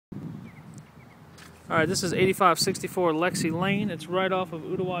Alright, this is 8564 Lexie Lane. It's right off of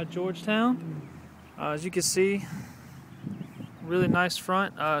Ooltewah, Georgetown. As you can see, really nice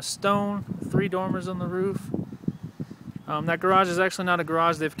front. Stone, 3 dormers on the roof. That garage is actually not a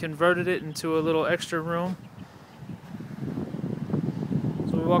garage. They've converted it into a little extra room.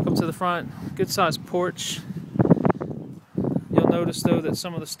 So we walk up to the front. Good sized porch. You'll notice though that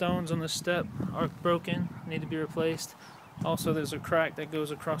some of the stones on this step are broken, need to be replaced. Also there's a crack that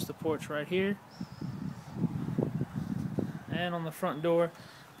goes across the porch right here. And on the front door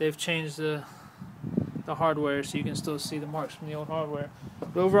they've changed the hardware so you can still see the marks from the old hardware.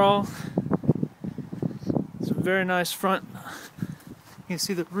 But overall, it's a very nice front. You can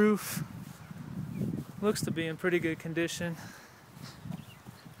see the roof looks to be in pretty good condition.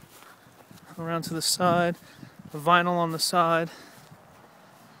 Around to the side, the vinyl on the side,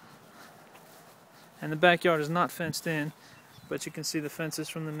 and the backyard is not fenced in, but you can see the fences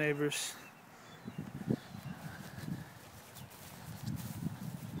from the neighbors.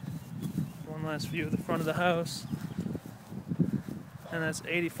 One last view of the front of the house, and that's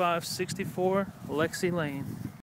 8564 Lexie Lane.